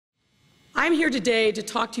I'm here today to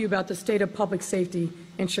talk to you about the state of public safety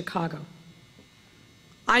in Chicago.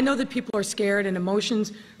 I know that people are scared and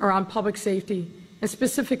emotions around public safety, and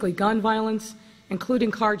specifically gun violence, including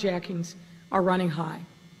carjackings, are running high.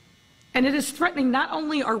 And it is threatening not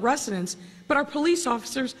only our residents, but our police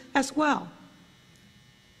officers as well.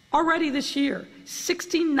 Already this year,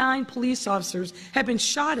 69 police officers have been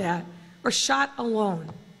shot at or shot alone,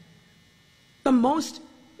 the most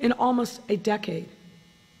in almost a decade.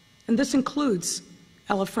 And this includes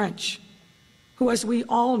Ella French, who, as we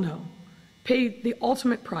all know, paid the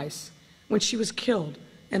ultimate price when she was killed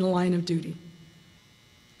in the line of duty.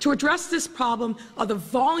 To address this problem of the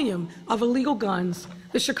volume of illegal guns,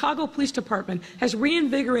 the Chicago Police Department has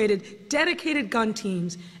reinvigorated dedicated gun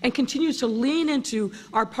teams and continues to lean into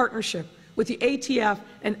our partnership with the ATF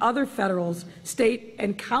and other federal, state,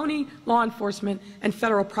 and county law enforcement and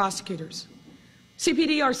federal prosecutors.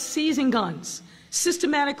 CPD are seizing guns,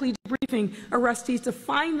 systematically debriefing arrestees to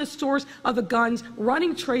find the source of the guns,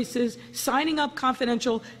 running traces, signing up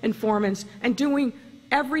confidential informants, and doing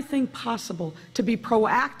everything possible to be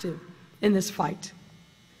proactive in this fight.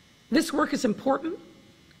 This work is important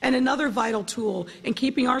and another vital tool in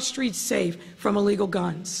keeping our streets safe from illegal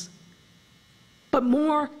guns. But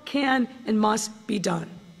more can and must be done.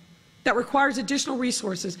 That requires additional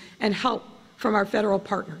resources and help from our federal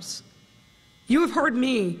partners. You have heard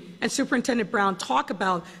me and Superintendent Brown talk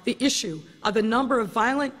about the issue of the number of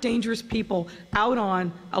violent, dangerous people out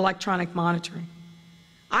on electronic monitoring.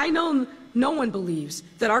 I know no one believes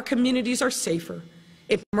that our communities are safer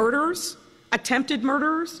if murderers, attempted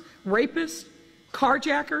murderers, rapists,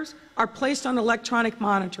 carjackers are placed on electronic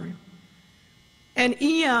monitoring and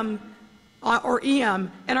EM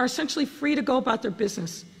and are essentially free to go about their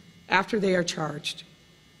business after they are charged.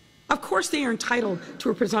 Of course, they are entitled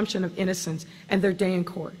to a presumption of innocence and their day in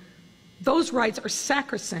court. Those rights are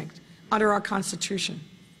sacrosanct under our Constitution.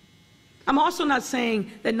 I'm also not saying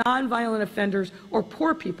that nonviolent offenders or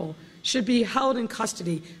poor people should be held in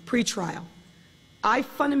custody pre-trial. I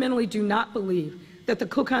fundamentally do not believe that the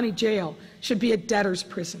Cook County Jail should be a debtor's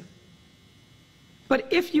prison. But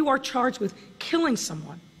if you are charged with killing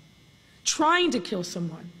someone, trying to kill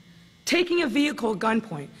someone, taking a vehicle at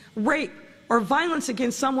gunpoint, rape, or violence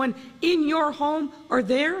against someone in your home or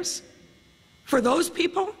theirs, for those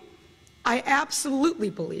people, I absolutely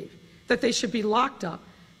believe that they should be locked up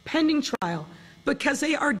pending trial because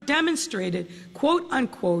they are demonstrated, quote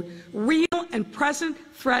unquote, real and present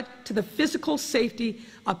threat to the physical safety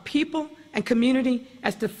of people and community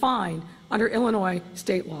as defined under Illinois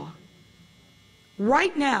state law.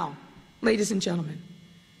 Right now, ladies and gentlemen,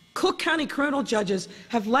 Cook County criminal judges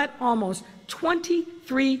have let almost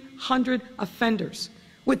 2,300 offenders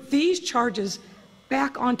with these charges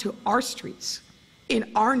back onto our streets,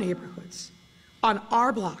 in our neighborhoods, on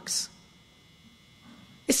our blocks.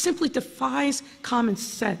 It simply defies common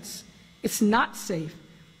sense. It's not safe,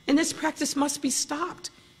 and this practice must be stopped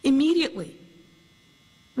immediately.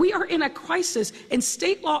 We are in a crisis, and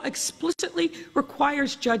state law explicitly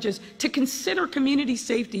requires judges to consider community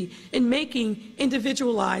safety in making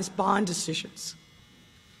individualized bond decisions.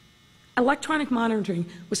 Electronic monitoring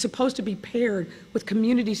was supposed to be paired with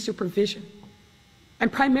community supervision,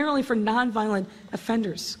 and primarily for nonviolent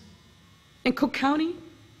offenders. In Cook County,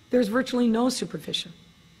 there's virtually no supervision,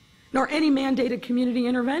 nor any mandated community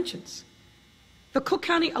interventions. The Cook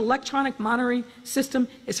County electronic monitoring system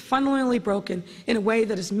is fundamentally broken in a way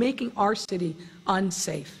that is making our city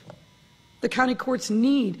unsafe. The county courts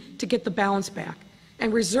need to get the balance back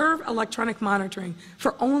and reserve electronic monitoring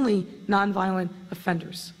for only nonviolent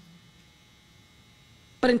offenders.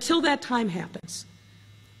 But until that time happens,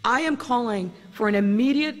 I am calling for an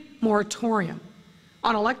immediate moratorium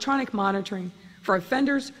on electronic monitoring for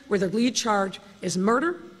offenders where the lead charge is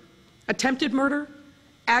murder, attempted murder,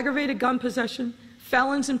 aggravated gun possession,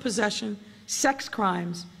 felons in possession, sex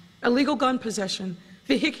crimes, illegal gun possession,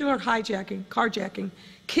 vehicular hijacking, carjacking,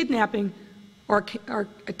 kidnapping, or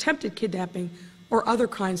attempted kidnapping, or other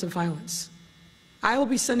crimes of violence. I will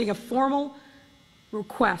be sending a formal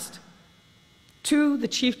request to the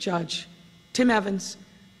Chief Judge, Tim Evans,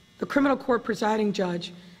 the criminal court presiding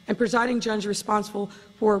judge, and presiding judge responsible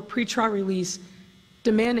for pretrial release,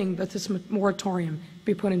 demanding that this moratorium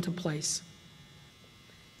be put into place.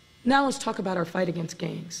 Now let's talk about our fight against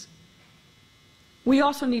gangs. We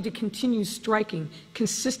also need to continue striking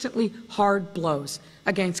consistently hard blows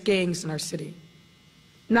against gangs in our city.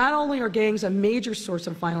 Not only are gangs a major source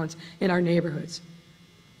of violence in our neighborhoods,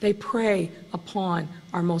 they prey upon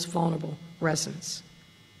our most vulnerable residents.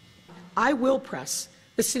 I will press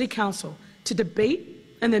the City Council to debate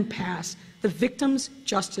and then pass the Victims'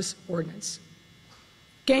 Justice Ordinance.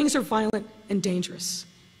 Gangs are violent and dangerous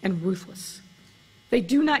and ruthless. They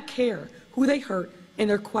do not care who they hurt in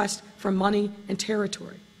their quest for money and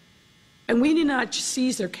territory. And we need not just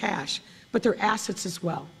seize their cash, but their assets as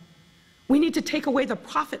well. We need to take away the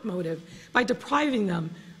profit motive by depriving them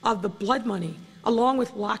of the blood money, along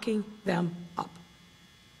with locking them up.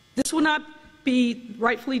 This will not be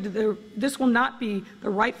the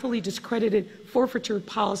rightfully discredited forfeiture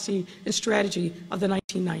policy and strategy of the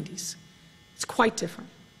 1990s. It's quite different.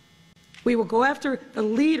 We will go after the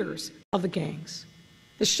leaders of the gangs,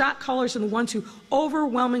 the shot callers and the ones who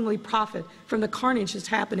overwhelmingly profit from the carnage that's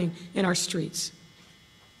happening in our streets.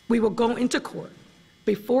 We will go into court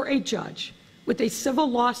before a judge with a civil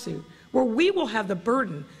lawsuit where we will have the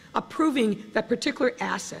burden of proving that particular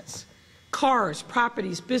assets, cars,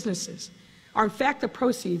 properties, businesses, are in fact the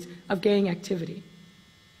proceeds of gang activity.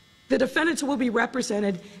 The defendants will be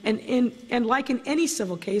represented, and like in any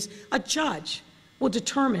civil case, a judge will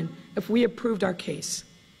determine if we have proved our case.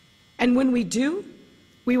 And when we do,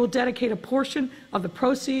 we will dedicate a portion of the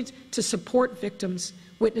proceeds to support victims,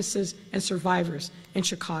 witnesses, and survivors in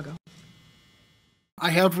Chicago.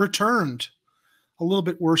 I have returned, a little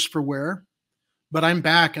bit worse for wear, but I'm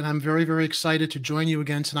back, and I'm very, very excited to join you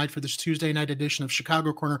again tonight for this Tuesday night edition of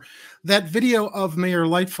Chicago Corner. That video of Mayor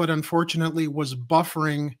Lightfoot, unfortunately, was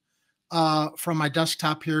buffering from my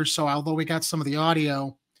desktop here, so although we got some of the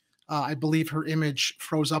audio, I believe her image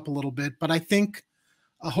froze up a little bit. But I think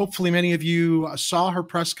hopefully many of you saw her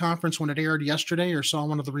press conference when it aired yesterday or saw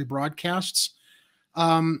one of the rebroadcasts.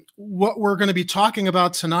 What we're going to be talking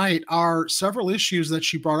about tonight are several issues that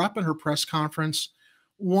she brought up in her press conference.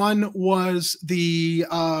 One was the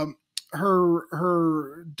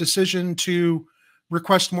her decision to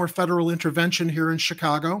request more federal intervention here in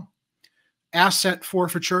Chicago, asset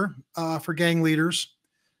forfeiture for gang leaders,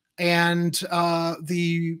 and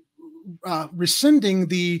the rescinding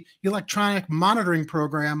the electronic monitoring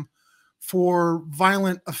program for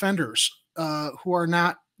violent offenders who are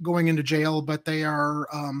not going into jail, but they are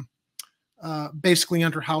basically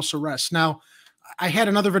under house arrest. Now, I had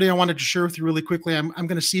another video I wanted to share with you really quickly. I'm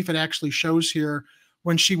going to see if it actually shows here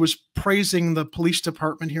when she was praising the police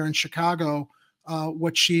department here in Chicago.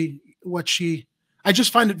 I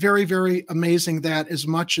just find it very, very amazing that as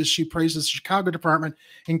much as she praises the Chicago department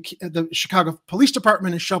and the Chicago Police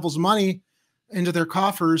Department and shovels money into their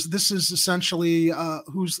coffers, this is essentially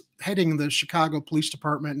who's heading the Chicago Police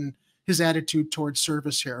Department and his attitude towards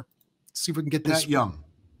service here. Let's see if we can get this. Matt Young.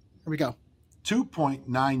 Here we go.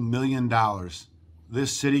 $2.9 million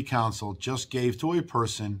this city council just gave to a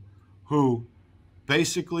person who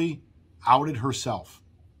basically outed herself.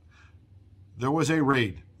 There was a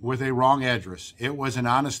raid with a wrong address. It was an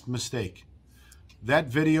honest mistake. That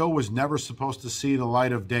video was never supposed to see the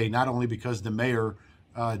light of day, not only because the mayor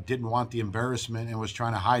didn't want the embarrassment and was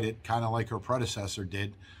trying to hide it, kind of like her predecessor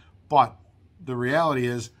did, but the reality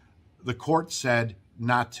is the court said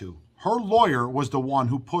not to. Her lawyer was the one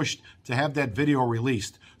who pushed to have that video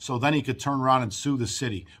released so then he could turn around and sue the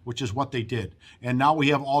city, which is what they did. And now we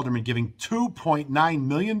have aldermen giving $2.9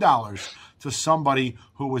 million to somebody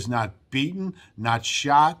who was not beaten, not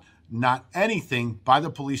shot, not anything by the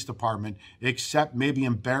police department, except maybe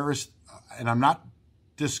embarrassed. And I'm not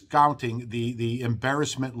discounting the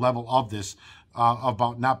embarrassment level of this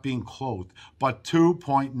about not being clothed, but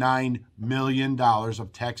 $2.9 million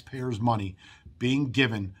of taxpayers' money being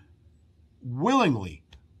given willingly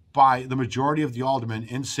by the majority of the aldermen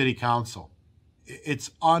in city council. It's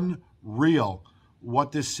unreal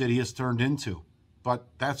what this city has turned into, but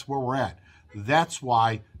that's where we're at. That's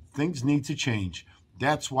why things need to change.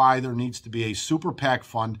 That's why there needs to be a super PAC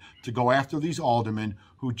fund to go after these aldermen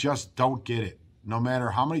who just don't get it. No matter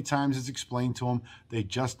how many times it's explained to them, they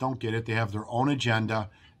just don't get it. They have their own agenda,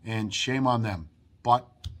 and shame on them. But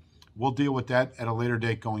we'll deal with that at a later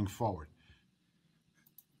date going forward.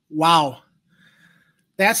 Wow.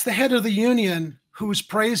 That's the head of the union whose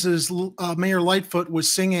praises Mayor Lightfoot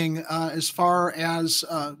was singing as far as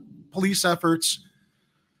police efforts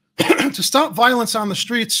to stop violence on the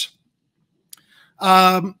streets,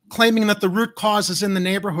 claiming that the root cause is in the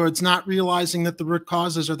neighborhoods, not realizing that the root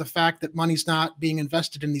causes are the fact that money's not being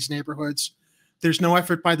invested in these neighborhoods. There's no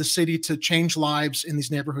effort by the city to change lives in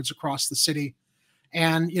these neighborhoods across the city.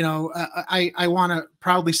 And, you know, I want to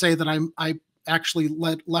proudly say that I actually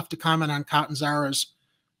left a comment on Catanzara's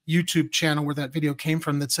YouTube channel where that video came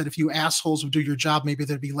from that said, if you assholes would do your job, maybe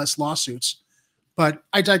there'd be less lawsuits. But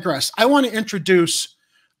I digress. I want to introduce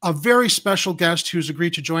a very special guest who's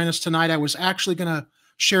agreed to join us tonight. I was actually going to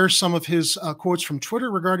share some of his quotes from Twitter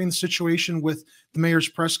regarding the situation with the mayor's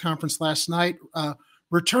press conference last night.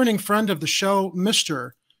 Returning friend of the show,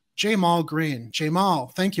 Mr. Jamal Green.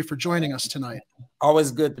 Jamal, thank you for joining us tonight.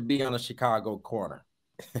 Always good to be on the Chicago corner.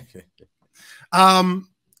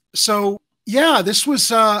 So yeah, this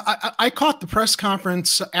was, I caught the press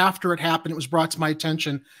conference after it happened. It was brought to my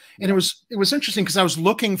attention, and it was interesting because I was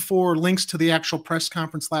looking for links to the actual press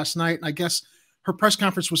conference last night. And I guess her press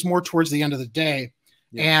conference was more towards the end of the day,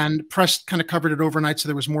 and press kind of covered it overnight. So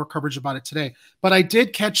there was more coverage about it today, but I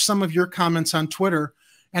did catch some of your comments on Twitter,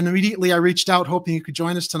 and immediately I reached out hoping you could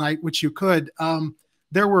join us tonight, which you could.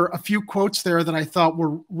 There were a few quotes there that I thought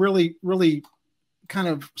were really, really kind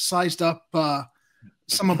of sized up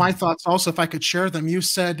some of my thoughts also, if I could share them. You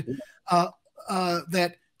said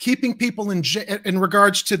that keeping people in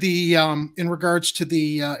regards to the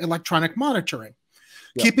electronic monitoring,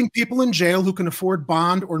 keeping people in jail who can afford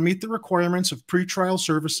bond or meet the requirements of pretrial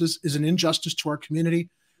services is an injustice to our community.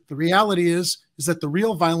 The reality is that the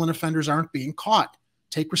real violent offenders aren't being caught.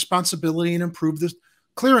 Take responsibility and improve the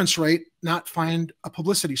clearance rate, not find a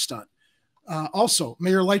publicity stunt. Also,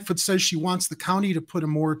 Mayor Lightfoot says she wants the county to put a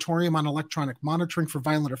moratorium on electronic monitoring for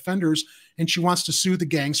violent offenders, and she wants to sue the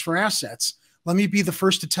gangs for assets. Let me be the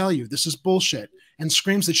first to tell you, this is bullshit, and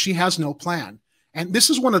screams that she has no plan. And this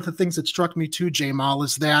is one of the things that struck me too, Jamal,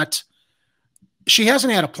 is that she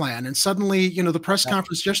hasn't had a plan. And suddenly, you know, the press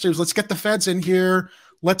conference yesterday was, let's get the feds in here.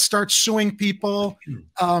 Let's start suing people.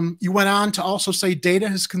 You went on to also say data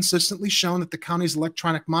has consistently shown that the county's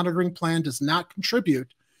electronic monitoring plan does not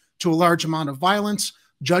contribute to a large amount of violence.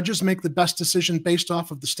 Judges make the best decision based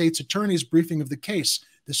off of the state's attorney's briefing of the case.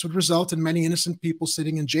 This would result in many innocent people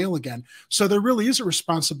sitting in jail again. So there really is a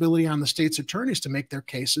responsibility on the state's attorneys to make their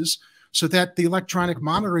cases so that the electronic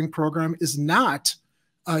monitoring program is not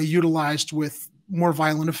utilized with more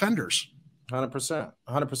violent offenders. 100%.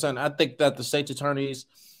 100%. I think that the state's attorneys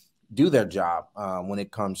do their job when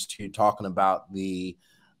it comes to talking about the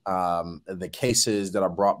cases that are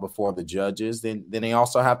brought before the judges. Then they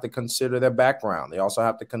also have to consider their background. They also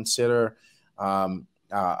have to consider,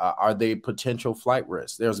 are they potential flight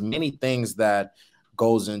risks? There's many things that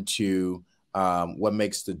goes into what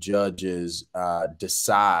makes the judges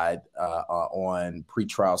decide on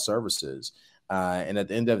pretrial services. And at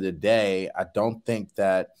the end of the day, I don't think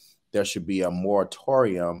that there should be a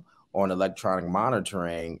moratorium on electronic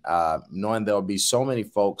monitoring, knowing there'll be so many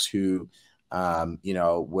folks who you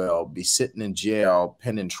know, will be sitting in jail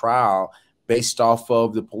pending trial based off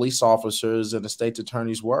of the police officers and the state's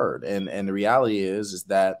attorney's word. And the reality is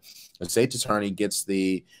that the state's attorney gets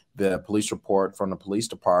the police report from the police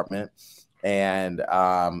department, and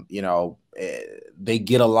you know, they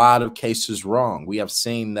get a lot of cases wrong. We have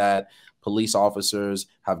seen that police officers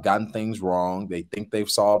have gotten things wrong. They think they've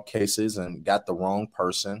solved cases and got the wrong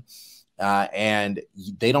person, and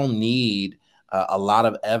they don't need a lot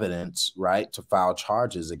of evidence, right, to file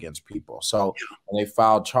charges against people. So when they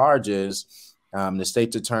file charges, the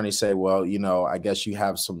state's attorney say, well, you know, I guess you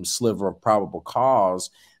have some sliver of probable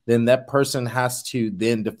cause. Then that person has to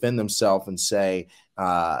then defend themselves and say,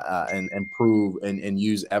 and prove and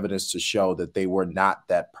use evidence to show that they were not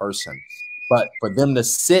that person. But for them to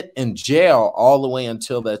sit in jail all the way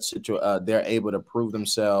until that they're able to prove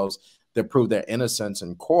themselves, to prove their innocence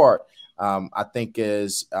in court, I think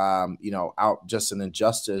is, you know, out just an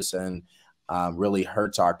injustice, and really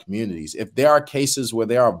hurts our communities. If there are cases where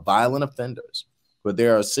there are violent offenders, where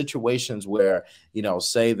there are situations where, you know,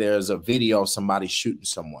 say there's a video of somebody shooting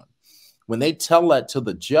someone, when they tell that to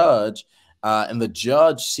the judge, and the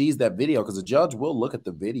judge sees that video, because the judge will look at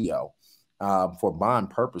the video for bond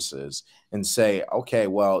purposes and say, okay,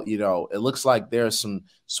 well, you know, it looks like there's some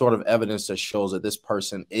sort of evidence that shows that this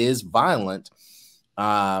person is violent,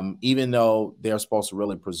 even though they're supposed to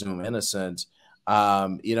really presume innocence,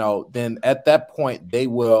 you know, then at that point they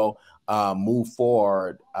will move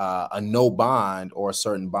forward a no bond or a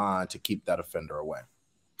certain bond to keep that offender away.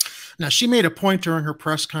 Now, she made a point during her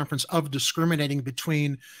press conference of discriminating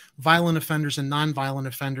between violent offenders and nonviolent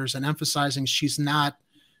offenders, and emphasizing she's not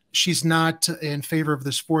in favor of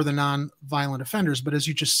this for the non-violent offenders. But as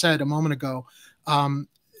you just said a moment ago,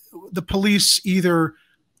 the police either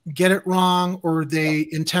get it wrong or they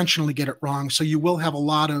intentionally get it wrong. So you will have a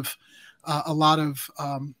lot of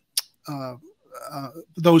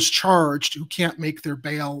those charged who can't make their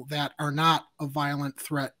bail that are not a violent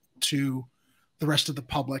threat to the rest of the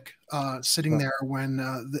public, sitting there when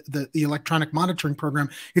the electronic monitoring program,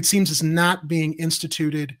 it seems, is not being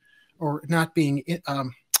instituted or not being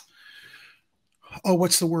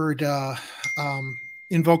what's the word,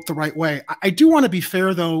 invoked the right way. I do want to be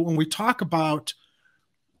fair, though, when we talk about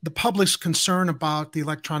the public's concern about the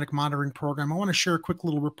electronic monitoring program. I want to share a quick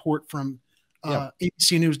little report from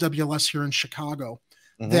ABC News WLS here in Chicago.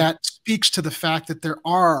 that speaks to the fact that there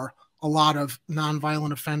are a lot of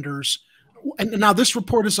nonviolent offenders. And now this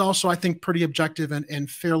report is also, I think, pretty objective and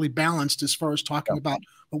fairly balanced as far as talking about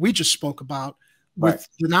what we just spoke about with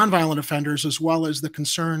the nonviolent offenders, as well as the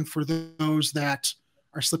concern for those that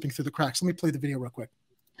are slipping through the cracks. Let me play the video real quick.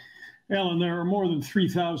 Alan, there are more than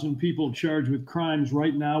 3,000 people charged with crimes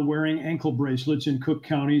right now wearing ankle bracelets in Cook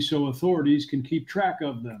County so authorities can keep track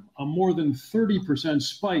of them. A more than 30%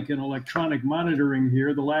 spike in electronic monitoring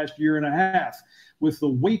here the last year and a half, with the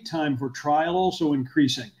wait time for trial also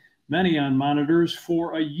increasing. Many on monitors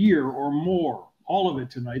for a year or more. All of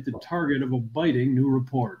it tonight, the target of a biting new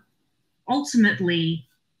report. Ultimately,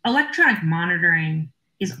 electronic monitoring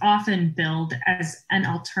is often billed as an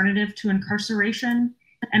alternative to incarceration.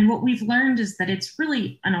 And what we've learned is that it's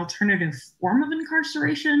really an alternative form of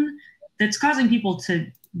incarceration that's causing people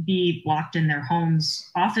to be locked in their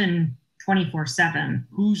homes, often 24/7.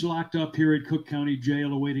 Who's locked up here at Cook County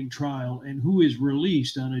Jail awaiting trial, and who is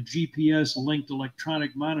released on a GPS-linked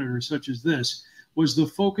electronic monitor such as this, was the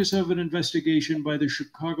focus of an investigation by the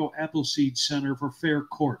Chicago Appleseed Center for Fair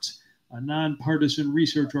Courts, a nonpartisan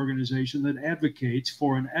research organization that advocates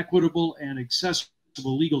for an equitable and accessible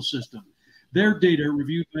legal system. Their data,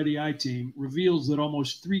 reviewed by the I-Team, reveals that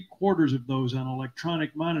almost 3/4 of those on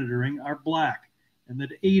electronic monitoring are Black, and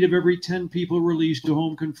that 8 of every 10 people released to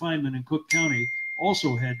home confinement in Cook County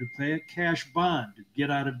also had to pay a cash bond to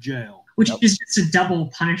get out of jail. Which is just a double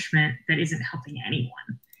punishment that isn't helping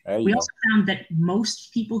anyone. We also found that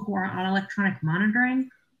most people who are on electronic monitoring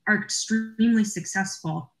are extremely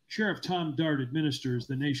successful. Sheriff Tom Dart administers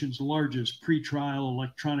the nation's largest pretrial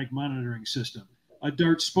electronic monitoring system. A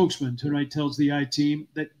DART spokesman tonight tells the I-Team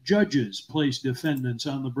that judges place defendants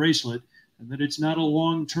on the bracelet and that it's not a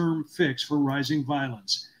long-term fix for rising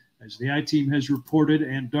violence. As the I-Team has reported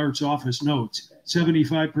and DART's office notes,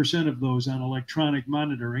 75% of those on electronic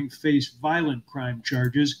monitoring face violent crime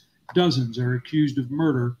charges. Dozens are accused of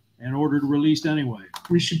murder and ordered released anyway.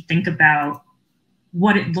 We should think about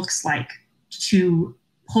what it looks like to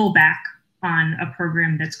pull back on a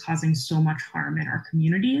program that's causing so much harm in our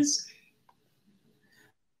communities.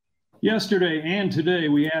 Yesterday and today,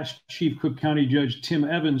 we asked Chief Cook County Judge Tim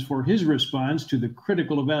Evans for his response to the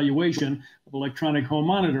critical evaluation of electronic home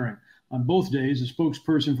monitoring. On both days, a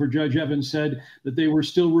spokesperson for Judge Evans said that they were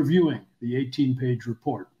still reviewing the 18-page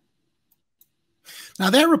report. Now,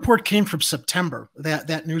 that report came from September,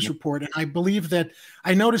 that news report. And I believe that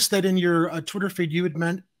I noticed that in your Twitter feed,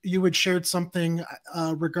 you had shared something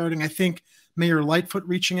regarding, I think, Mayor Lightfoot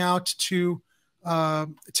reaching out to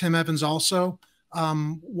Tim Evans also.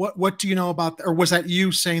 What do you know about, or was that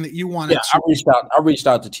you saying that you wanted to? I reached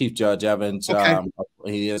out to Chief Judge Evans. Okay.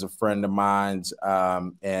 He is a friend of mine's.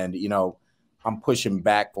 And, you know, I'm pushing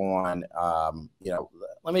back on, you know,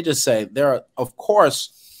 let me just say of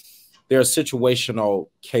course, there are situational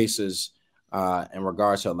cases in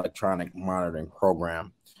regards to electronic monitoring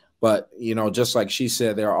program. But, you know, just like she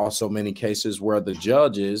said, there are also many cases where the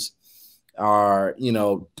judges are, you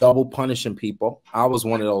know, double punishing people. I was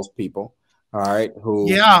one of those people. All right.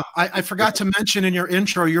 I forgot to mention in your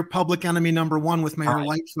intro, you're public enemy #1 with Mayor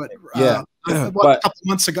Lightfoot. Yeah. A couple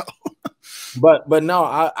months ago. but no,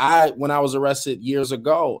 I when I was arrested years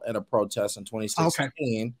ago at a protest in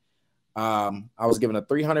 2016, I was given a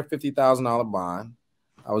 $350,000 bond.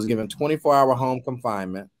 I was given 24-hour home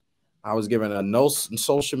confinement. I was given a no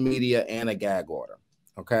social media and a gag order.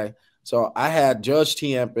 Okay. So I had Judge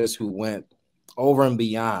Tiempes who went over and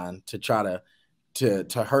beyond to try to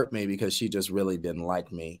hurt me because she just really didn't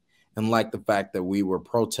like me and like the fact that we were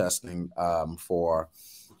protesting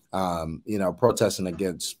protesting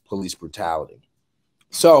against police brutality.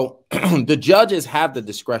 So the judges have the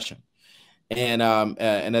discretion. And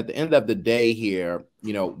at the end of the day here,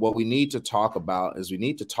 you know, what we need to talk about is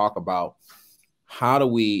how do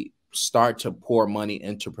we start to pour money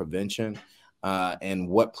into prevention and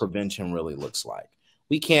what prevention really looks like.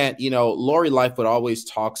 We can't, you know, Lori Lightfoot always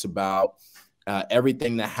talks about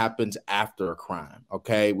everything that happens after a crime.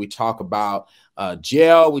 Okay. We talk about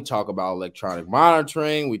jail. We talk about electronic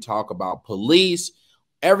monitoring. We talk about police,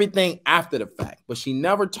 everything after the fact. But she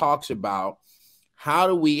never talks about how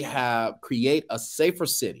do we create a safer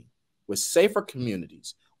city with safer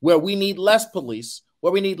communities where we need less police,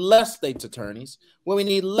 where we need less state attorneys, where we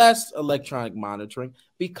need less electronic monitoring,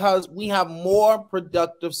 because we have more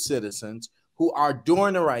productive citizens who are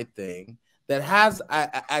doing the right thing, that has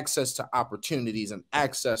access to opportunities and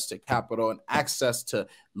access to capital and access to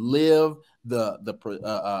live live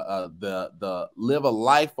a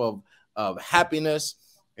life of happiness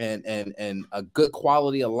and a good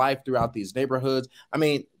quality of life throughout these neighborhoods. I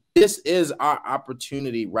mean, This is our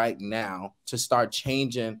opportunity right now to start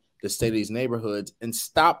changing the state of these neighborhoods and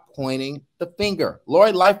stop pointing the finger.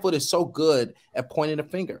 Lori Lightfoot is so good at pointing the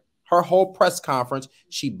finger. Her whole press conference,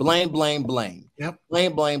 she blame. Yep.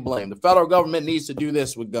 Blame. The federal government needs to do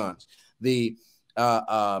this with guns. The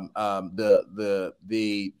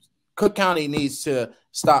Cook County needs to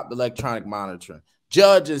stop electronic monitoring.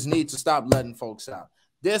 Judges need to stop letting folks out.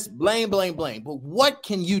 This blame. But what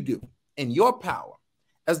can you do in your power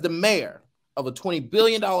as the mayor of a $20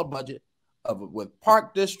 billion budget with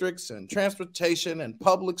park districts and transportation and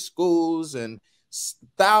public schools and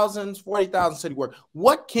thousands, 40,000 city work?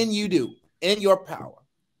 What can you do in your power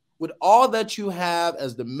with all that you have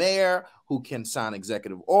as the mayor, who can sign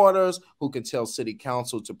executive orders, who can tell city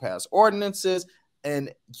council to pass ordinances,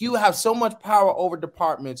 and you have so much power over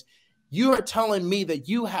departments? You are telling me that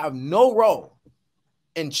you have no role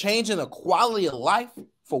in changing the quality of life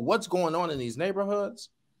for what's going on in these neighborhoods?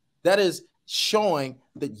 That is showing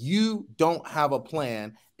that you don't have a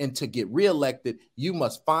plan, and to get reelected, you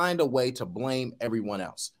must find a way to blame everyone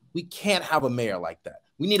else. We can't have a mayor like that.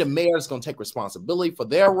 We need a mayor that's going to take responsibility for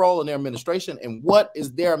their role in their administration, and what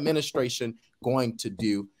is their administration going to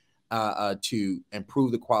do to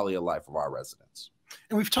improve the quality of life of our residents.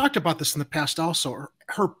 And we've talked about this in the past also.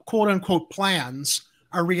 Her quote unquote plans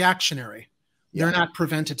are reactionary. They're not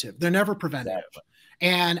preventative. They're never preventative. Exactly.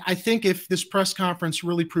 And I think if this press conference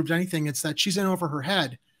really proved anything, it's that she's in over her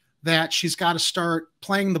head, that she's got to start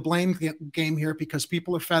playing the blame game here because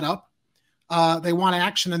people are fed up. They want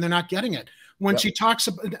action and they're not getting it. When she talks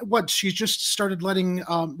about what she just started letting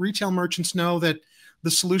retail merchants know that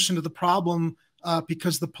the solution to the problem,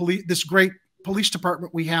 because the police, this great police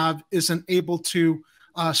department we have, isn't able to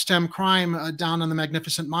stem crime down on the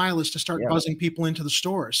Magnificent Mile, is to start buzzing people into the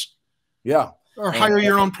stores. Yeah. Or hire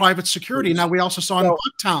your own private security. Now, we also saw in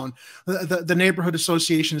Bucktown, the neighborhood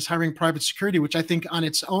association is hiring private security, which I think on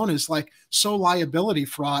its own is like so liability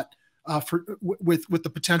fraught with the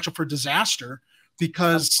potential for disaster.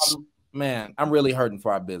 Because man, I'm really hurting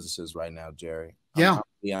for our businesses right now, Jerry. I'll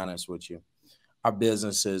be honest with you. Our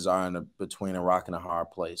businesses are between a rock and a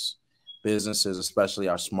hard place. Businesses, especially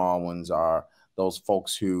our small ones, are those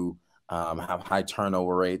folks who have high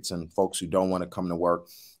turnover rates and folks who don't want to come to work.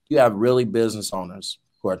 You have really business owners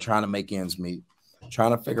who are trying to make ends meet,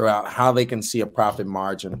 trying to figure out how they can see a profit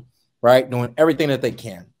margin, right? Doing everything that they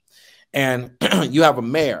can. And you have a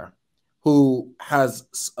mayor who has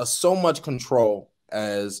so much control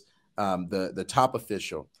as the top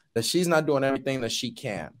official that she's not doing everything that she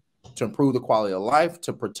can to improve the quality of life,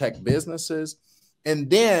 to protect businesses. And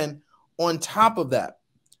then on top of that,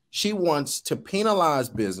 she wants to penalize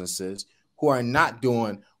businesses who are not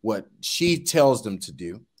doing what she tells them to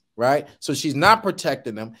do. Right. So she's not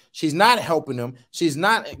protecting them. She's not helping them. She's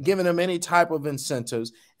not giving them any type of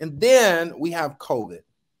incentives. And then we have COVID.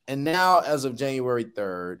 And now, as of January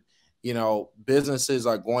 3rd, you know, businesses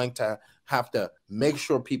are going to have to make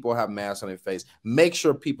sure people have masks on their face, make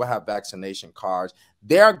sure people have vaccination cards.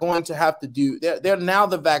 They're going to have to do, they're now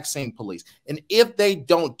the vaccine police. And if they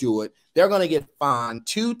don't do it, they're going to get fined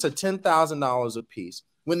 $2,000 to $10,000 a piece.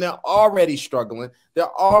 When they're already struggling, they're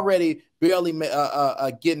already barely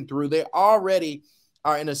getting through. They already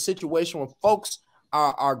are in a situation where folks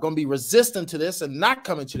are going to be resistant to this and not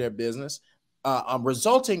coming to their business,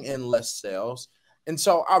 resulting in less sales. And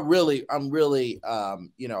so I'm really,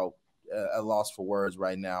 you know, at a loss for words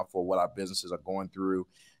right now for what our businesses are going through.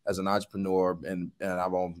 As an entrepreneur, and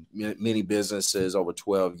I've owned many businesses over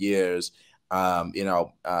 12 years, you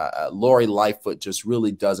know, Lori Lightfoot just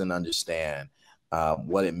really doesn't understand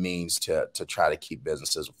what it means to try to keep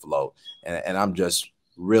businesses afloat. And I'm just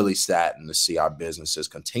really saddened to see our businesses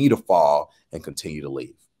continue to fall and continue to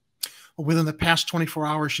leave. Well, within the past 24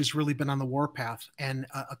 hours, she's really been on the warpath. And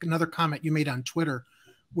another comment you made on Twitter,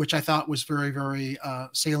 which I thought was very, very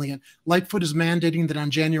salient. Lightfoot is mandating that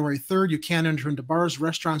on January 3rd, you can't enter into bars,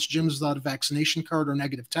 restaurants, gyms without a vaccination card or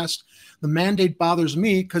negative test. The mandate bothers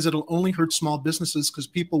me because it'll only hurt small businesses because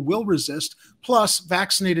people will resist. Plus,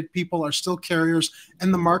 vaccinated people are still carriers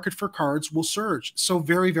and the market for cards will surge. So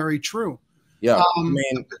very, very true. Yeah.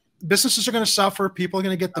 Businesses are going to suffer. People are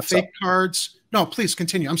going to get the fake cards. No, please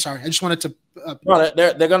continue. I'm sorry. I just wanted to. No,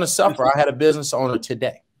 they're going to suffer. I had a business owner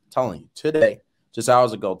today, telling you today, just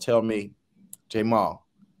hours ago, tell me, Jamal,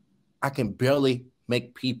 I can barely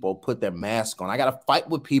make people put their mask on. I got to fight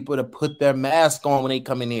with people to put their mask on when they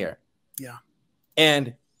come in here. Yeah.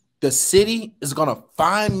 And the city is going to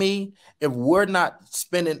find me if we're not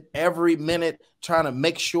spending every minute trying to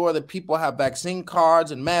make sure that people have vaccine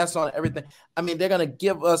cards and masks on, everything. I mean, they're going to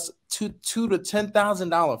give us $2,000 to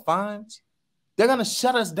 $10,000 fines. They're going to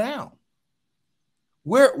shut us down.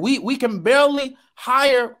 We can barely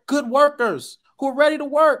hire good workers who are ready to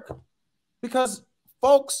work because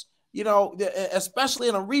folks, you know, especially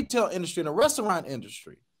in a retail industry, in a restaurant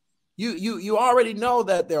industry, you already know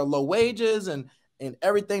that there are low wages and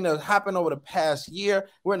everything that happened over the past year.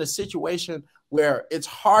 We're in a situation where it's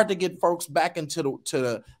hard to get folks back into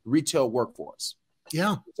the retail workforce.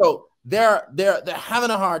 Yeah. So they're having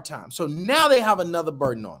a hard time. So now they have another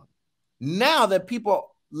burden on them. Now that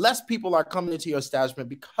less people are coming into your establishment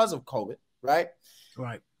because of COVID, right?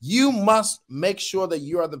 Right. You must make sure that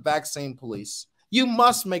you are the vaccine police. You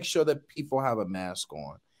must make sure that people have a mask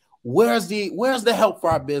on. Where's the help for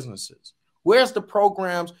our businesses? Where's the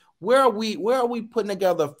programs? Where are we putting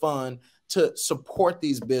together a fund to support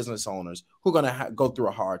these business owners who are going to go through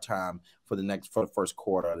a hard time for the first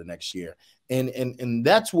quarter of the next year? And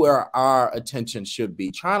that's where our attention should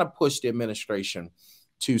be, trying to push the administration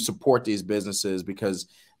to support these businesses because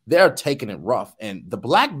they're taking it rough. And the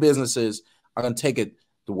Black businesses are going to take it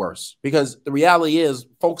the worst because the reality is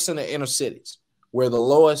folks in the inner cities where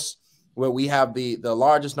we have the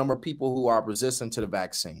largest number of people who are resistant to the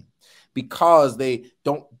vaccine because they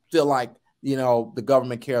don't feel like, you know, the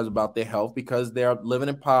government cares about their health because they're living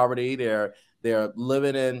in poverty. They're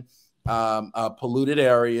living in polluted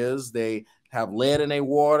areas. They have lead in their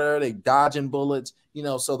water. They dodging bullets, you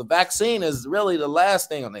know, so the vaccine is really the last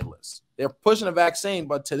thing on their list. They're pushing a vaccine,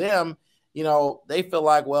 but to them, you know, they feel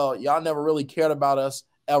like, well, y'all never really cared about us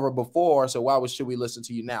ever before, so why should we listen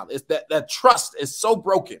to you now? It's that trust is so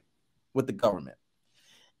broken with the government.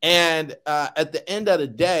 And at the end of the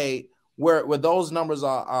day, where those numbers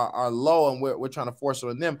are low and we're trying to force it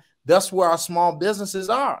on them, that's where our small businesses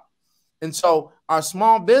are. And so our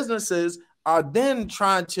small businesses are then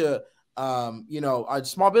trying to, our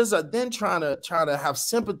small businesses are then trying to have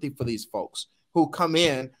sympathy for these folks who come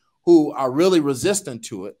in who are really resistant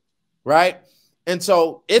to it, right? And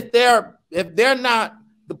so if they're not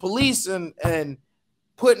the police and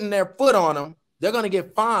putting their foot on them, they're going to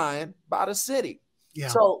get fined by the city. Yeah.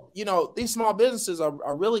 So, you know, these small businesses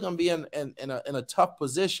are really going to be in a tough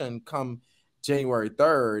position come January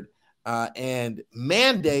 3rd. And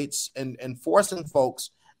mandates and forcing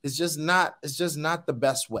folks is just not the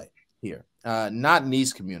best way here. Not in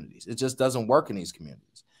these communities. It just doesn't work in these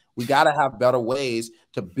communities. We got to have better ways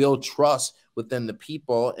to build trust within the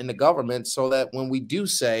people in the government so that when we do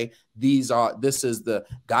say this is the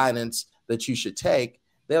guidance that you should take,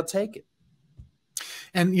 they'll take it.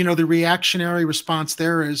 And, you know, the reactionary response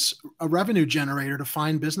there is a revenue generator to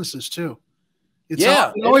fine businesses too. It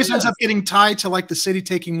always ends up getting tied to like the city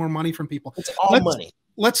taking more money from people. It's all money.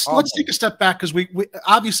 Let's take a step back because we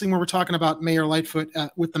obviously when we're talking about Mayor Lightfoot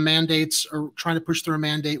with the mandates or trying to push through a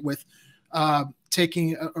mandate with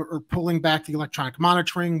taking or pulling back the electronic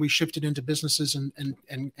monitoring, we shifted into businesses and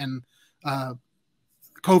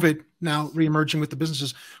COVID now reemerging with the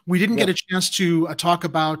businesses. We didn't get a chance to talk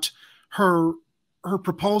about her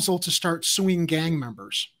proposal to start suing gang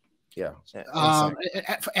members. Yeah,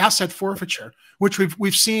 asset forfeiture, which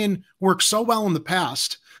we've seen work so well in the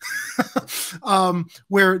past,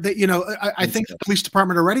 where I think the police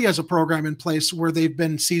department already has a program in place where they've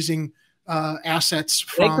been seizing assets.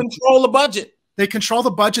 They control the budget. They control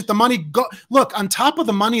the budget. The money look on top of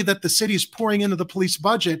the money that the city is pouring into the police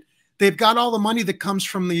budget. They've got all the money that comes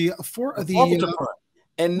from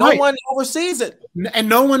and no one oversees it. And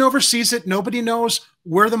no one oversees it. Nobody knows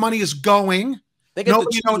where the money is going. They get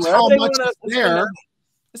Nobody knows how much is there.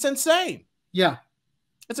 It's insane. Yeah.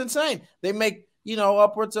 It's insane. They make,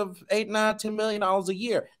 upwards of $8, $9, $10 million a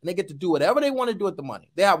year, and they get to do whatever they want to do with the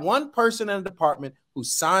money. They have one person in the department who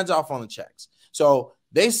signs off on the checks. So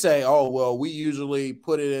they say, oh, well, we usually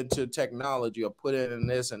put it into technology or put it in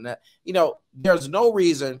this and that. There's no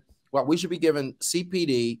reason why we should be giving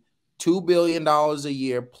CPD $2 billion a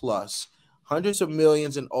year plus hundreds of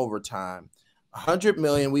millions in overtime. 100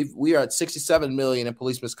 million. We are at 67 million in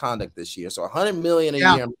police misconduct this year. So 100 million a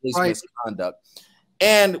year in police misconduct.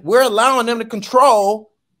 And we're allowing them to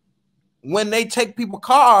control when they take people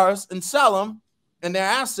cars and sell them and their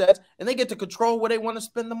assets, and they get to control where they want to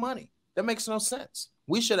spend the money. That makes no sense.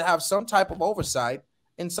 We should have some type of oversight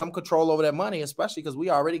and some control over that money, especially because we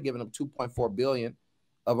already given them 2.4 billion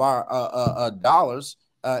of our dollars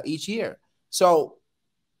each year. So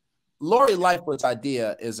Lori Lightfoot's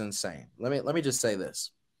idea is insane. Let me just say this.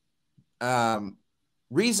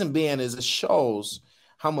 Reason being is it shows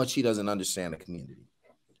how much he doesn't understand the community.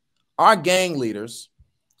 Our gang leaders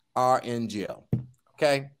are in jail.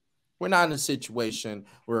 Okay. We're not in a situation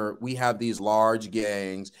where we have these large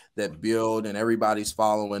gangs that build and everybody's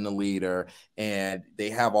following the leader and they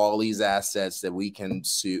have all these assets that we can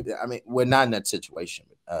sue. I mean, we're not in that situation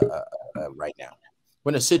right now.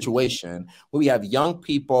 We're in a situation where we have young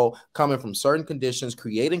people coming from certain conditions,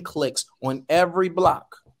 creating cliques on every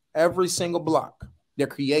block, every single block. They're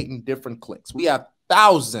creating different cliques. We have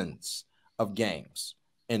thousands of gangs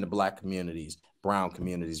in the Black communities, brown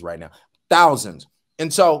communities right now, thousands.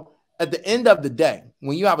 And so at the end of the day,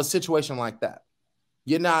 when you have a situation like that,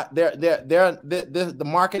 you're not there. The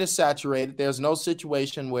market is saturated. There's no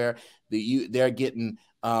situation where they're getting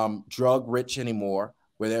drug rich anymore,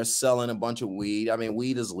 where they're selling a bunch of weed. I mean,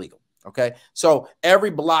 weed is legal. Okay. So every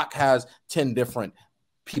block has 10 different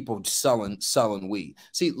people selling weed.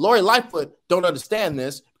 See, Lori Lightfoot don't understand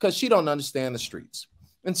this because she don't understand the streets.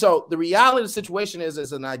 And so the reality of the situation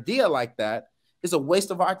is an idea like that is a waste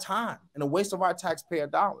of our time and a waste of our taxpayer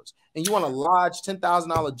dollars. And you want to lodge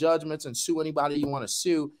 $10,000 judgments and sue anybody you want to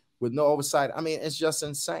sue with no oversight. I mean, it's just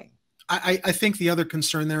insane. I think the other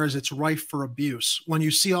concern there is it's rife for abuse. When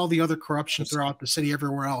you see all the other corruption throughout the city,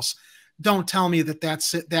 everywhere else, don't tell me that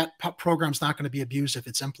that program's not going to be abused if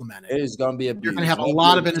it's implemented. It is going to be abused. You're going to have a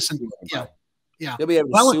lot of innocent. Yeah. They'll be able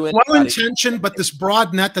to sue anybody. Well intentioned, but this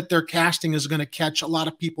broad net that they're casting is going to catch a lot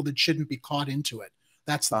of people that shouldn't be caught into it.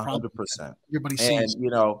 That's the problem. 100%. Everybody sees. And, you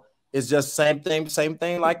know, it's just same thing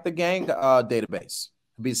like the gang database.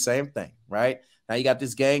 It'd be the same thing, right? Now you got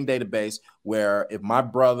this gang database where if my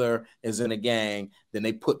brother is in a gang, then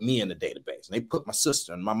they put me in the database. And they put my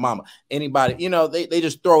sister and my mama, anybody, you know, they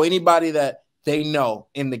just throw anybody that they know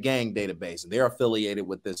in the gang database, and they're affiliated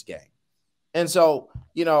with this gang. And so,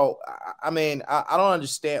 you know, I mean, I don't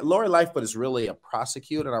understand. Lori Lightfoot is really a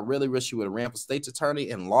prosecutor, and I really wish she would have ran for state's attorney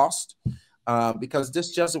and lost. Because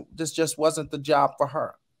this just wasn't the job for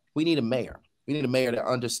her. We need a mayor. We need a mayor that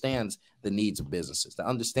understands the needs of businesses, to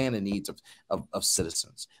understand the needs of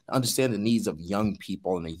citizens, to understand the needs of young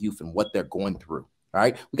people and the youth and what they're going through.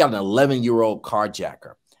 Right? We got an 11-year-old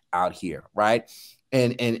carjacker out here, right?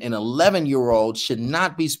 And an 11-year-old should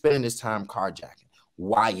not be spending his time carjacking.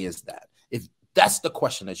 Why is that? If that's the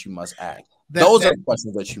question that you must ask, those are the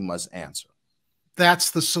questions that you must answer.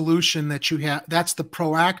 That's the solution that you have. That's the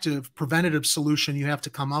proactive, preventative solution you have to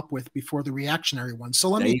come up with before the reactionary one. So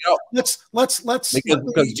let's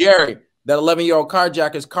because Jerry, that 11-year-old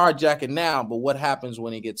carjacker is carjacking now, but what happens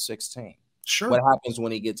when he gets 16? Sure. What happens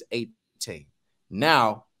when he gets 18?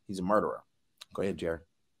 Now he's a murderer. Go ahead, Jerry.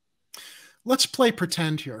 Let's play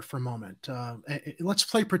pretend here for a moment. Let's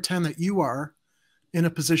play pretend that you are in a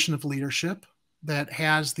position of leadership that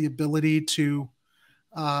has the ability to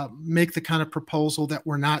make the kind of proposals that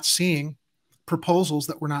we're not seeing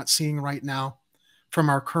right now from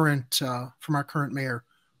our current mayor.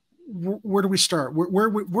 Where do we start?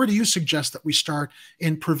 Where do you suggest that we start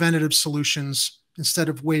in preventative solutions instead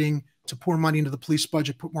of waiting to pour money into the police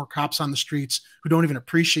budget, put more cops on the streets who don't even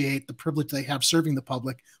appreciate the privilege they have serving the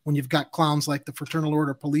public, when you've got clowns like the Fraternal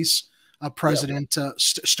Order Police president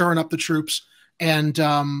stirring up the troops and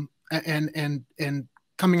coming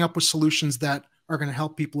up with solutions that are going to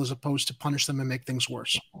help people as opposed to punish them and make things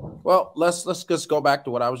worse. Well, let's just go back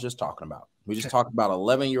to what I was just talking about. We just talked about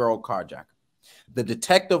 11-year-old carjacker. One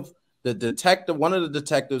of the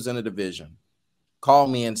detectives in the division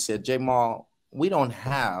called me and said, Jamal, we don't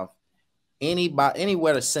have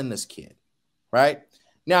anywhere to send this kid. Right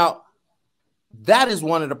now, that is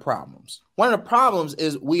one of the problems. One of the problems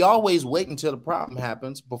is we always wait until the problem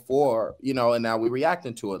happens before, you know, and now we're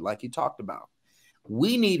reacting to it like you talked about.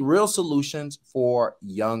 We need real solutions for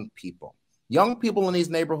young people in these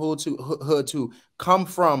neighborhoods who come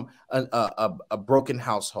from a broken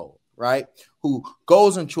household, right? Who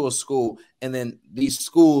goes into a school and then these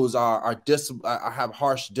schools have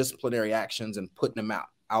harsh disciplinary actions and putting them out.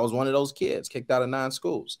 I was one of those kids kicked out of 9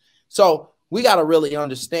 schools. So we got to really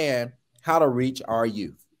understand how to reach our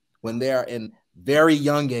youth when they're in very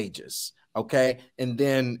young ages. Okay. And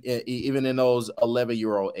then even in those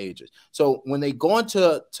 11-year-old ages. So when they go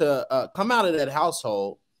into come out of that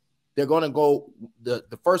household, they're going to go,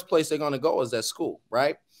 the first place they're going to go is that school.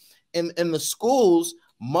 Right. And the schools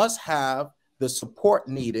must have the support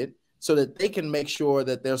needed so that they can make sure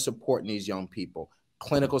that they're supporting these young people.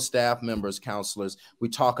 Clinical staff members, counselors. We're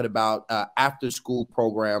talking about after school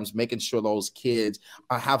programs, making sure those kids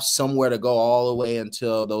have somewhere to go all the way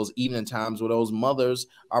until those evening times where those mothers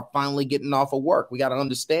are finally getting off of work. We got to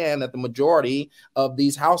understand that the majority of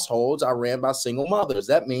these households are ran by single mothers.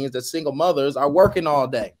 That means that single mothers are working all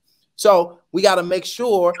day. So we got to make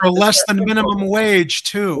sure for less than minimum wage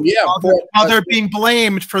too. Yeah, while they're being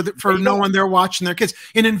blamed for knowing they're watching their kids.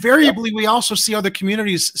 And invariably, we also see other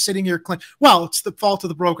communities sitting here claiming, well, it's the fault of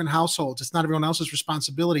the broken households. It's not everyone else's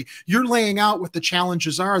responsibility. You're laying out what the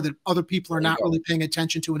challenges are that other people are not really paying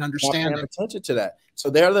attention to and understanding. Paying attention to that. So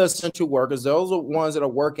they're the essential workers. Those are ones that are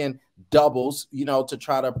working doubles, you know, to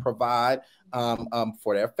try to provide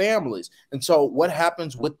for their families. And so what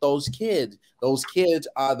happens with those kids? Those kids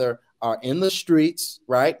either are in the streets,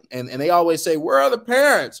 right? And they always say, where are the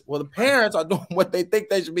parents? Well, the parents are doing what they think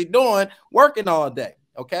they should be doing, working all day,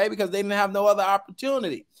 okay? Because they didn't have no other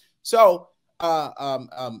opportunity. So,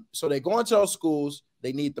 so they go into those schools,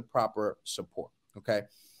 they need the proper support, okay?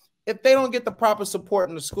 If they don't get the proper support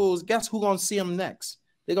in the schools, guess who's going to see them next?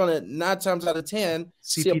 They're going to 9 times out of 10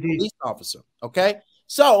 see a police officer, okay?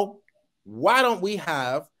 So why don't we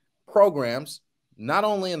have programs, not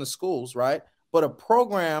only in the schools, right, but a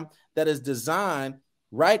program that is designed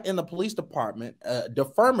right in the police department,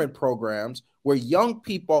 deferment programs where young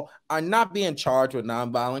people are not being charged with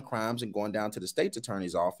nonviolent crimes and going down to the state's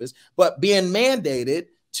attorney's office, but being mandated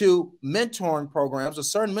to mentoring programs, a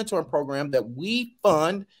certain mentoring program that we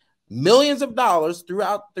fund millions of dollars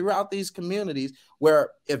throughout these communities,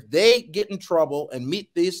 where if they get in trouble and meet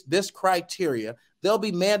this criteria, they'll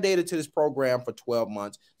be mandated to this program for 12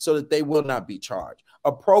 months so that they will not be charged.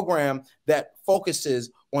 A program that focuses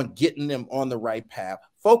on getting them on the right path,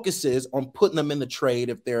 focuses on putting them in the trade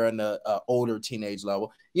if they're in the older teenage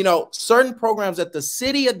level. You know, certain programs that the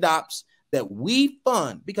city adopts that we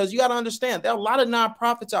fund, because you got to understand, there are a lot of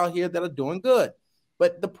nonprofits out here that are doing good.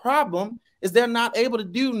 But the problem is they're not able to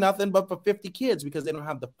do nothing but for 50 kids because they don't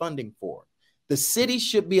have the funding for it. The city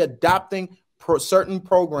should be adopting certain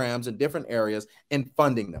programs in different areas and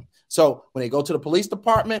funding them. So when they go to the police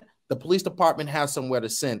department has somewhere to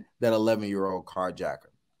send that 11-year-old carjacker.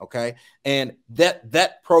 Okay. And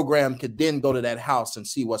that program could then go to that house and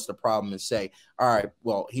see what's the problem and say, all right,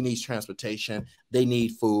 well, he needs transportation. They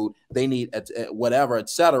need food. They need whatever, et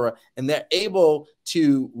cetera. And they're able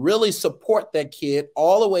to really support that kid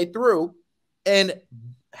all the way through and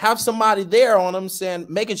have somebody there on him saying,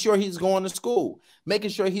 making sure he's going to school, making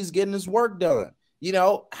sure he's getting his work done, you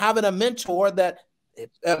know, having a mentor that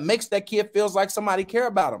makes that kid feels like somebody care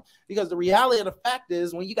about him. Because the reality of the fact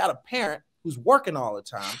is, when you got a parent who's working all the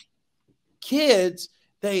time, kids,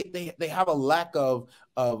 they have a lack of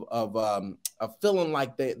feeling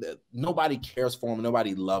like that nobody cares for them,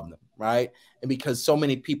 nobody loves them, right? And because so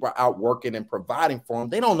many people are out working and providing for them,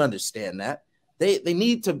 they don't understand that. They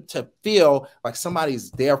need to feel like somebody's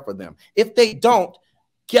there for them. If they don't,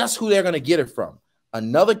 guess who they're going to get it from?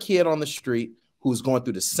 Another kid on the street who's going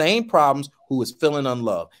through the same problems, who is feeling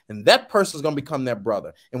unloved. And that person is going to become their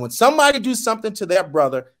brother. And when somebody do something to their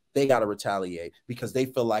brother, they got to retaliate because they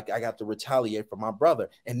feel like I got to retaliate for my brother.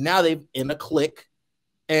 And now they've in a clique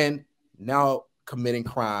and now committing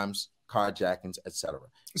crimes, carjackings, etc.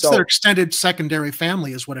 It's their extended secondary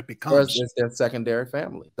family is what it becomes. It's their secondary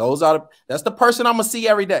family. That's the person I'm going to see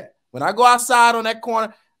every day. When I go outside on that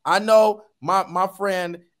corner, I know my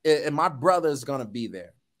friend and my brother is going to be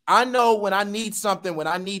there. I know when I need something, when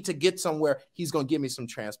I need to get somewhere, he's going to give me some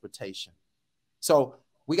transportation. So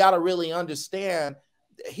we got to really understand.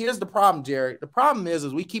 Here's the problem, Jerry. The problem is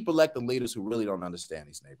we keep electing leaders who really don't understand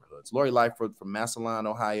these neighborhoods. Lori Lightfoot from Massillon,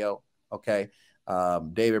 Ohio. Okay.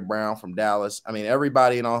 David Brown from Dallas. I mean,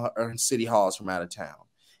 everybody in all city halls from out of town.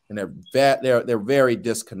 And they're very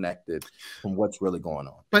disconnected from what's really going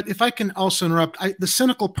on. But if I can also interrupt, the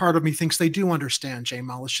cynical part of me thinks they do understand, J.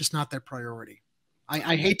 Mal. It's just not their priority.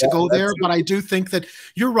 I hate to go there, but I do think that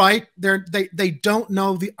you're right. They don't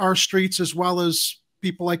know our streets as well as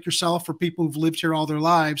people like yourself or people who've lived here all their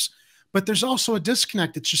lives. But there's also a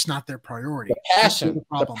disconnect. It's just not their priority.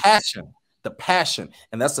 The passion.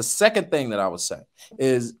 And that's the second thing that I would say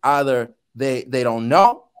is either they don't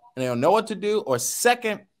know and they don't know what to do, or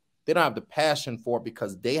second, they don't have the passion for it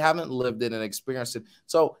because they haven't lived it and experienced it.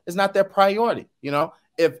 So it's not their priority. You know,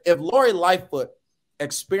 if Lori Lightfoot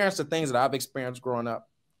experienced the things that I've experienced growing up,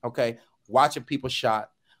 okay, watching people shot,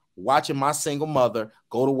 watching my single mother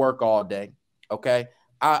go to work all day, okay,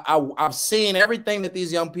 I've seen everything that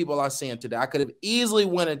these young people are seeing today. I could have easily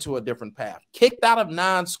went into a different path. Kicked out of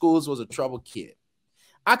 9 schools, was a troubled kid.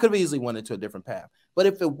 I could have easily went into a different path. But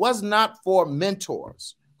if it was not for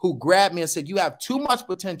mentors who grabbed me and said, you have too much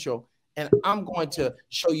potential and I'm going to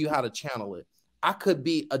show you how to channel it, I could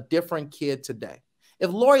be a different kid today.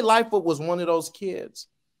 If Lori Lightfoot was one of those kids,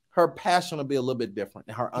 her passion would be a little bit different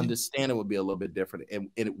and her understanding would be a little bit different, and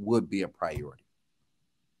it would be a priority.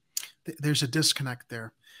 There's a disconnect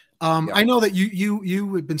there. I know that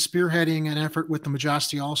you have been spearheading an effort with the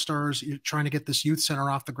Majesti All-Stars. You're trying to get this youth center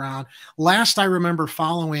off the ground. Last I remember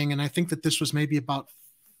following, and I think that this was maybe about,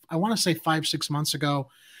 I want to say 5-6 months ago,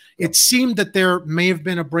 it seemed that there may have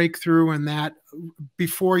been a breakthrough in that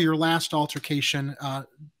before your last altercation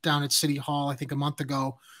down at City Hall, I think a month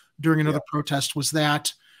ago during another protest, was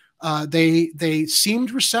that they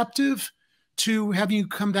seemed receptive to have you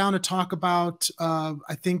come down to talk about,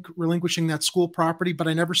 I think, relinquishing that school property, but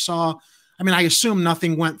I never saw, I mean, I assume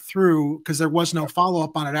nothing went through because there was no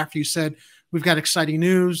follow-up on it after you said, we've got exciting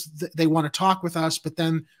news, they want to talk with us, but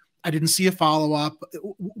then I didn't see a follow-up.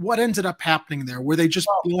 What ended up happening there? Were they just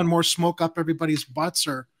blowing more smoke up everybody's butts,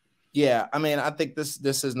 or? Yeah, I mean, I think this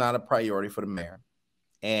is not a priority for the mayor.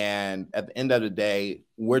 And at the end of the day,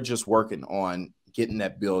 we're just working on getting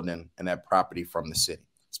that building and that property from the city.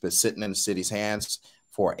 It's been sitting in the city's hands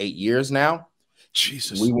for 8 years now.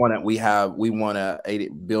 Jesus. We want to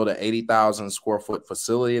build an 80,000 square foot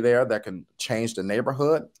facility there that can change the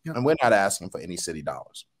neighborhood. Yep. And we're not asking for any city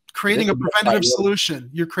dollars. Creating a preventative solution.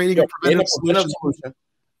 You're creating a preventative solution.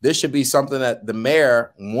 This should be something that the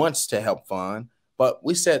mayor wants to help fund. But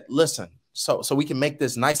we said, listen, so we can make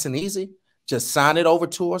this nice and easy. Just sign it over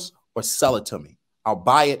to us or sell it to me. I'll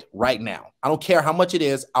buy it right now. I don't care how much it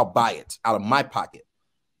is. I'll buy it out of my pocket.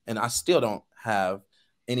 And I still don't have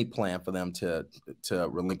any plan for them to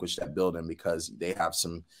relinquish that building because they have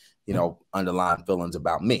some, underlying feelings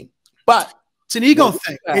about me. But it's an ego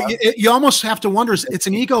thing. You almost have to wonder, it's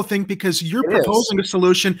an ego thing because you're proposing a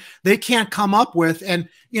solution they can't come up with. And,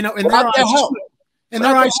 in their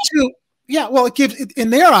eyes too. Yeah. Well, in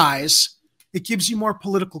their eyes, it gives you more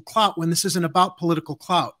political clout when this isn't about political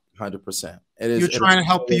clout. 100%. You're trying to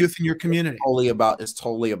help the youth in your community. It's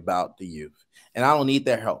totally about the youth. And I don't need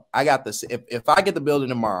their help. I got this. If I get the building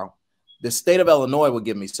tomorrow, the state of Illinois will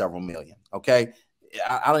give me several million. Okay.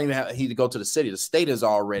 I don't even need to go to the city. The state is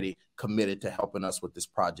already committed to helping us with this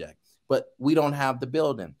project, but we don't have the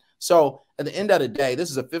building. So at the end of the day, this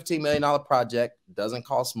is a $15 million project. Doesn't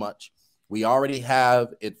cost much. We already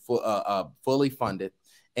have it fully funded,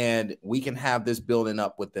 and we can have this building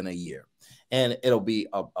up within a year. And it'll be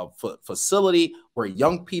a facility where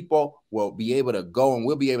young people will be able to go, and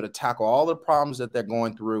we'll be able to tackle all the problems that they're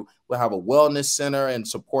going through. We'll have a wellness center and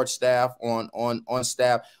support staff on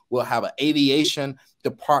staff. We'll have an aviation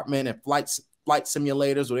department and flight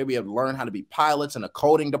simulators where they'll be able to learn how to be pilots, and a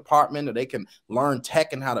coding department where they can learn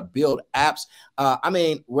tech and how to build apps. I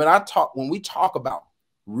mean, when we talk about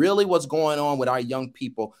really what's going on with our young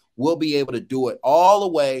people, we'll be able to do it all the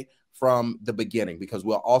way from the beginning, because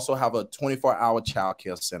we'll also have a 24-hour child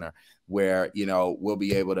care center where, we'll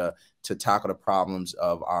be able to tackle the problems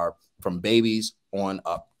of from babies on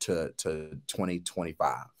up to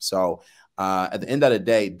 2025. So at the end of the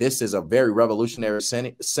day, this is a very revolutionary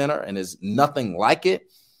center, and there's nothing like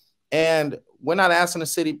it. And we're not asking the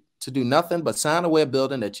city to do nothing but sign away a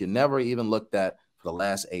building that you never even looked at for the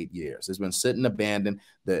last 8 years. It's been sitting abandoned.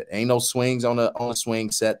 There ain't no swings on the swing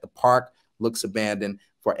set. The park looks abandoned.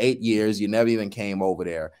 For 8 years, you never even came over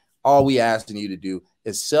there. All we asking you to do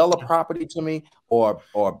is sell a property to me or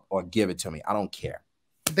give it to me. I don't care.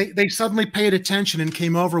 They suddenly paid attention and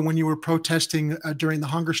came over when you were protesting during the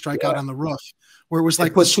hunger strike out on the roof, where it was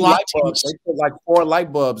like the SWAT teams. They put like 4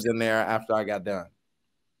 light bulbs in there after I got done.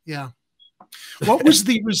 Yeah. What was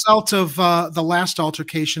the result of the last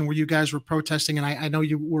altercation where you guys were protesting? And I know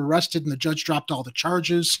you were arrested and the judge dropped all the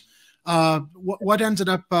charges. What ended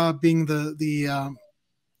up being the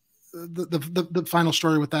final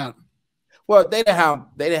story with that? Well, they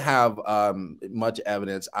didn't have much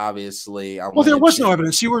evidence, obviously. Well, there was no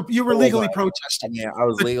evidence. You were legally protesting. Yeah, I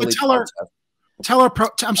was legally protesting.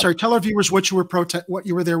 Tell our viewers what you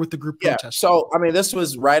were there with the group protest. So, I mean, this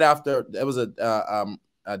was right after, it was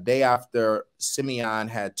a day after Simeon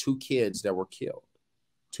had 2 kids that were killed.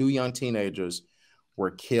 2 young teenagers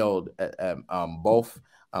were killed, both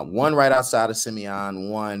one right outside of Simeon,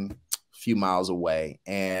 one few miles away,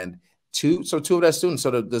 and 2 of their students.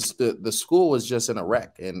 So the school was just in a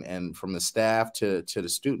wreck, and from the staff to the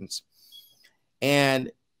students,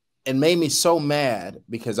 and it made me so mad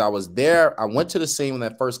because I was there. I went to the scene when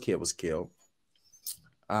that first kid was killed.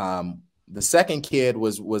 The second kid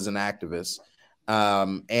was an activist,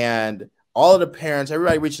 and all of the parents,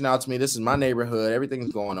 everybody reaching out to me. This is my neighborhood.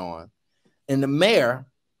 Everything's going on, and the mayor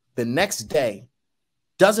the next day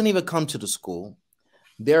doesn't even come to the school.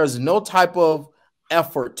 There's no type of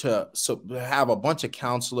effort to have a bunch of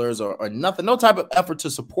counselors or nothing, no type of effort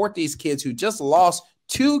to support these kids who just lost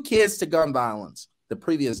 2 kids to gun violence the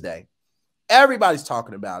previous day. Everybody's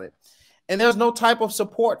talking about it. And there's no type of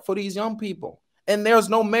support for these young people. And there's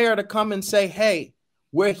no mayor to come and say, hey,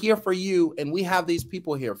 We're here for you, and we have these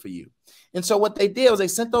people here for you. And so what they did was they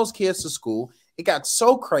sent those kids to school. It got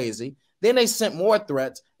so crazy. Then they sent more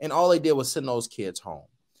threats, and all they did was send those kids home.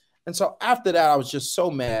 And so after that, I was just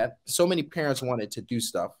so mad. So many parents wanted to do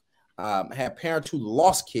stuff. I had parents who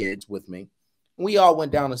lost kids with me. We all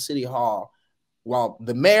went down to City Hall while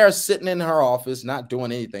the mayor's sitting in her office, not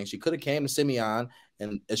doing anything. She could have came to Simeon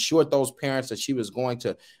and assured those parents that she was going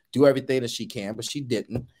to do everything that she can, but she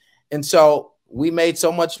didn't. And so we made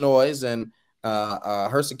so much noise, and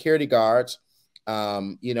her security guards,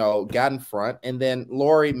 you know, got in front, and then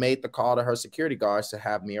Lori made the call to her security guards to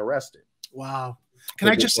have me arrested. Wow. Can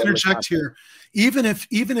I just interject here? Even if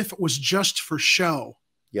it was just for show,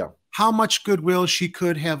 yeah, how much goodwill she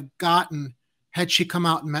could have gotten had she come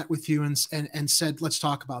out and met with you and said, let's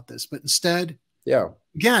talk about this. But instead, yeah,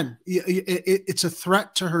 again, it's a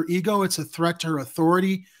threat to her ego. It's a threat to her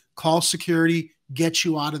authority. Call security, get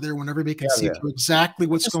you out of there when everybody can see through exactly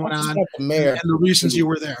what's going on and the reasons you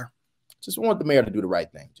were there. Just want the mayor to do the right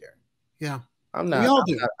thing, Jerry. Yeah. I'm not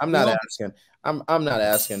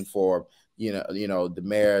asking for, you know, the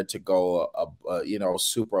mayor to go, you know,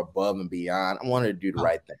 super above and beyond. I want her to do the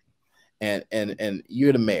right thing. And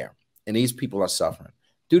you're the mayor, and these people are suffering.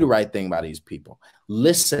 Do the right thing by these people.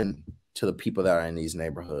 Listen to the people that are in these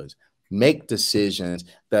neighborhoods. Make decisions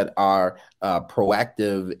that are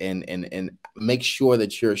proactive and make sure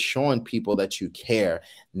that you're showing people that you care.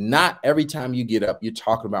 Not every time you get up, you're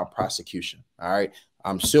talking about prosecution. All right.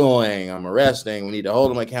 I'm suing, I'm arresting, we need to hold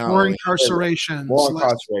them accountable. More incarceration. More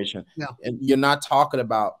incarceration. Yeah. And you're not talking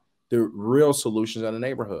about the real solutions in the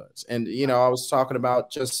neighborhoods. And, you know, I was talking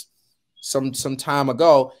about just some time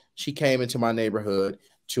ago, she came into my neighborhood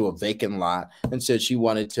to a vacant lot and said she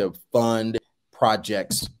wanted to fund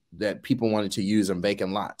projects that people wanted to use in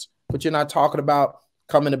vacant lots. But you're not talking about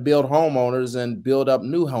coming to build homeowners and build up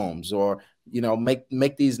new homes, or, you know,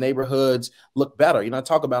 make these neighborhoods look better. You're not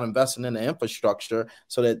talking about investing in the infrastructure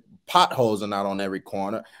so that potholes are not on every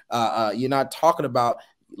corner. You're not talking about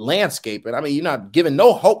landscaping. I mean, you're not giving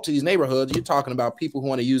no hope to these neighborhoods. You're talking about people who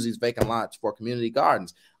want to use these vacant lots for community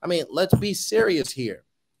gardens. I mean, let's be serious here.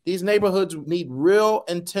 These neighborhoods need real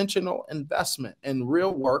intentional investment and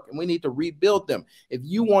real work, and we need to rebuild them. If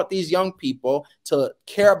you want these young people to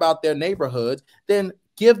care about their neighborhoods, then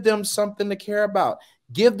give them something to care about.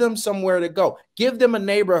 Give them somewhere to go. Give them a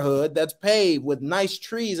neighborhood that's paved with nice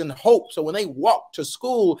trees and hope. So when they walk to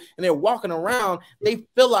school and they're walking around, they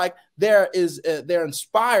feel like they're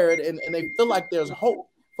inspired and they feel like there's hope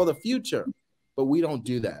for the future. But we don't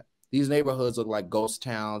do that. These neighborhoods look like ghost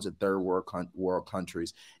towns in third world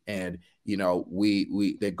countries. And, you know,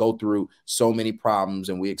 they go through so many problems,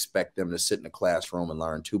 and we expect them to sit in a classroom and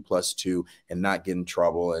learn 2 + 2 and not get in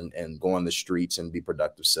trouble and go on the streets and be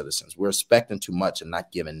productive citizens. We're expecting too much and not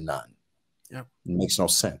giving none. Yeah, it makes no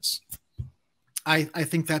sense. I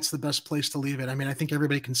think that's the best place to leave it. I mean, I think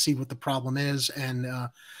everybody can see what the problem is. And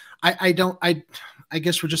I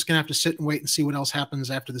guess we're just going to have to sit and wait and see what else happens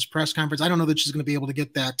after this press conference. I don't know that she's going to be able to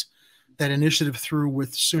get that initiative through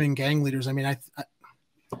with suing gang leaders. I mean,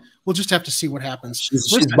 we'll just have to see what happens.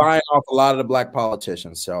 She's buying off a lot of the black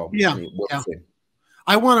politicians. So yeah, we'll see.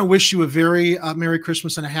 I want to wish you a very Merry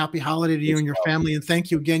Christmas and a happy holiday to you and your family. And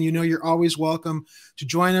thank you again. You know, you're always welcome to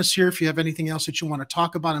join us here. If you have anything else that you want to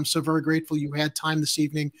talk about, I'm so very grateful you had time this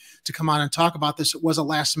evening to come on and talk about this. It was a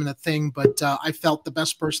last minute thing, but I felt the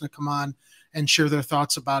best person to come on and share their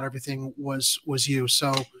thoughts about everything was you.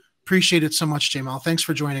 So appreciate it so much, Jamal. Thanks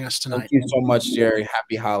for joining us tonight. Thank you so much, Jerry.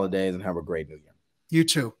 Happy holidays and have a great New Year. You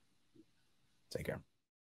too. Take care.